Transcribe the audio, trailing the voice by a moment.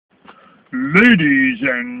Ladies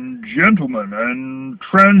and gentlemen and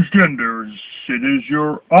transgenders, it is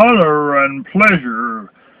your honor and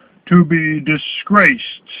pleasure to be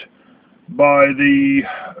disgraced by the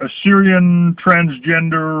Assyrian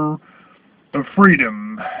transgender of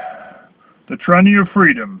freedom, the tranny of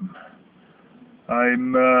freedom.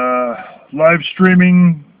 I'm live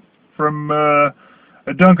streaming from a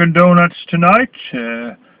Dunkin' Donuts tonight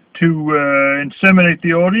to inseminate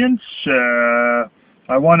the audience.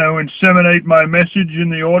 I want to inseminate my message in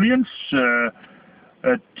the audience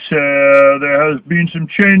that there has been some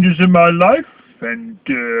changes in my life, and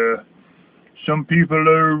some people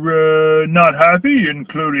are not happy,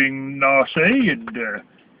 including Narse, and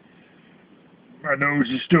my nose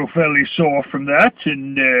is still fairly sore from that,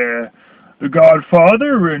 and the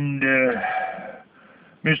Godfather, and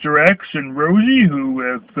Mr. X and Rosie, who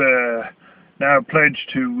have now pledged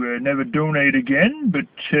to never donate again, but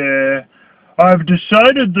I've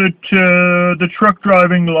decided that the truck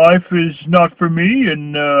driving life is not for me,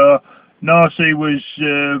 and Narse was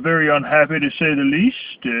very unhappy, to say the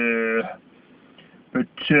least. But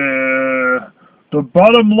the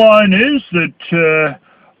bottom line is that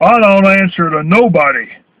I don't answer to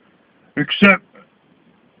nobody, except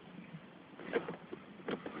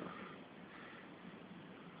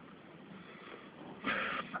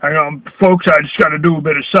hang on, folks, I just got to do a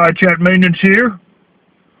bit of side chat maintenance here.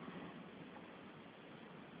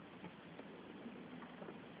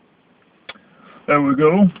 There we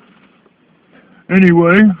go.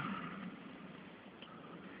 Anyway,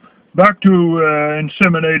 back to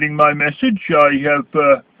inseminating my message. I have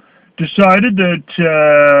decided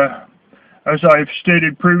that, as I've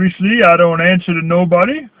stated previously, I don't answer to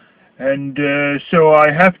nobody, and so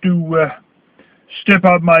I have to step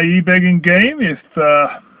up my e-begging game if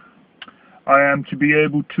I am to be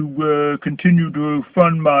able to continue to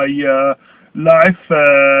fund my life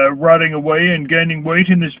rotting away and gaining weight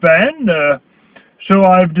in this van. So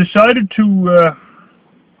I've decided to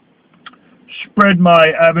spread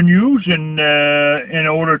my avenues, and in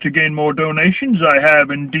order to gain more donations, I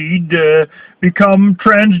have indeed become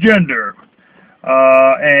transgender,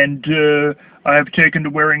 and I have taken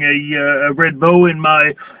to wearing a red bow in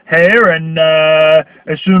my hair, and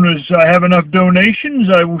as soon as I have enough donations,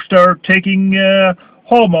 I will start taking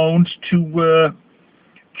hormones to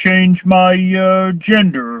change my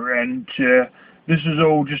gender, and this is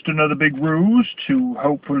all just another big ruse to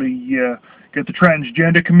hopefully get the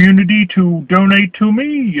transgender community to donate to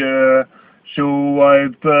me. So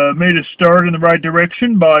I've made a start in the right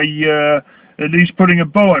direction by at least putting a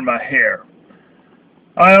bow in my hair.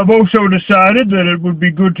 I have also decided that it would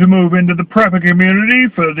be good to move into the prepper community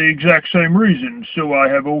for the exact same reason. So I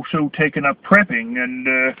have also taken up prepping,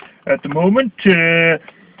 and at the moment,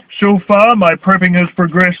 so far my prepping has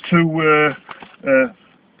progressed to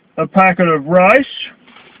a packet of rice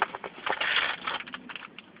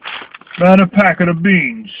and a packet of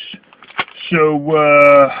beans.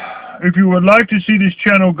 So if you would like to see this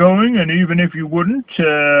channel going, and even if you wouldn't,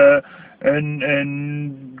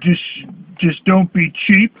 and just don't be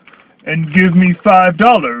cheap and give me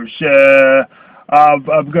 $5. I've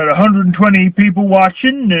got 120 people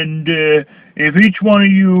watching, and if each one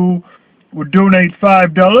of you would donate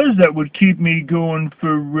 $5, that would keep me going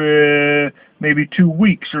for maybe 2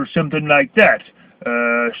 weeks or something like that.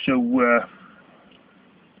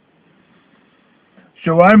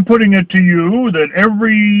 So I'm putting it to you that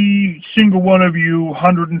every single one of you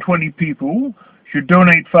 120 people should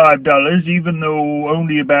donate $5, even though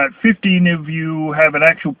only about 15 of you have an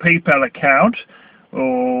actual PayPal account,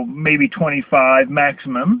 or maybe 25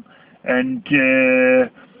 maximum. And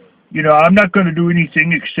you know, I'm not going to do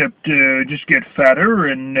anything except just get fatter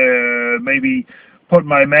and maybe put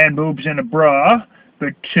my man boobs in a bra.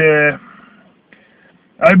 But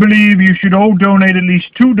I believe you should all donate at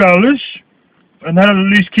least $2, and that'll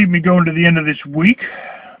at least keep me going to the end of this week.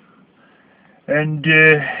 And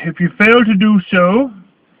if you fail to do so,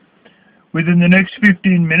 within the next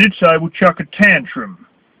 15 minutes I will chuck a tantrum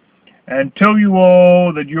and tell you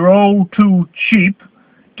all that you're all too cheap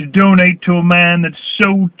to donate to a man that's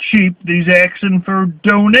so cheap that he's asking for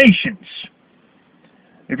donations.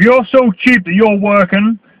 If you're so cheap that you're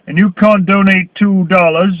working and you can't donate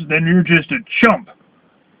 $2, then you're just a chump.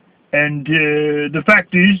 And the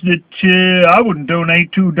fact is that I wouldn't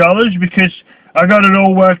donate $2 because I got it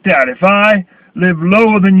all worked out. If I live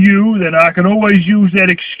lower than you, then I can always use that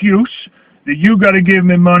excuse that you got to give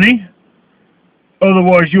me money,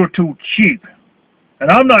 otherwise you're too cheap. And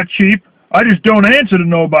I'm not cheap. I just don't answer to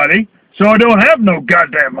nobody, so I don't have no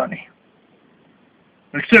goddamn money.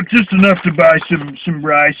 Except just enough to buy some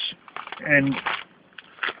rice and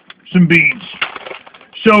some beans.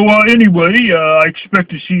 So anyway, I expect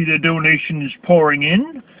to see the donations pouring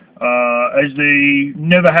in, as they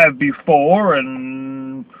never have before,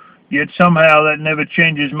 and yet somehow that never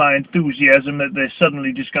changes my enthusiasm that they're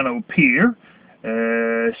suddenly just going to appear.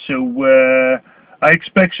 So I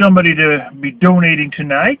expect somebody to be donating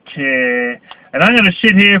tonight, and I'm going to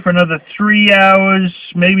sit here for another 3 hours,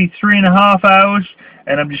 maybe 3.5 hours,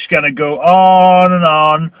 and I'm just going to go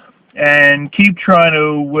on and keep trying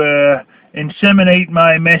to inseminate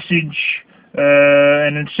my message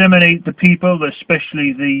and inseminate the people,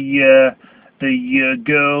 especially the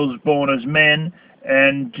girls born as men,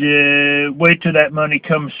 and wait till that money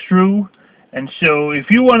comes through. And so if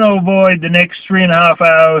you want to avoid the next 3.5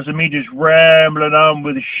 hours of me just rambling on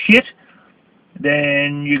with shit,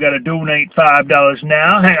 then you got to donate $5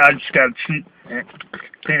 now. Hang on, I just got to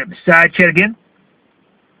clean up the side chat again.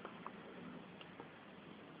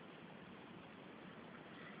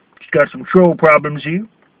 Just got some troll problems here.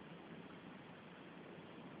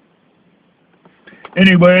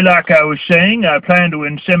 Anyway, like I was saying, I plan to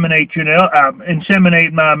inseminate,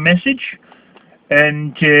 inseminate my message,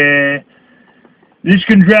 and this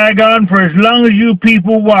can drag on for as long as you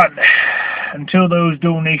people want, until those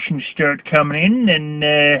donations start coming in, and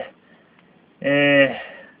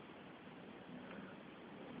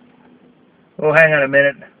oh, hang on a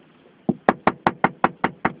minute.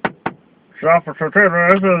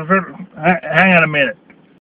 Hang on a minute.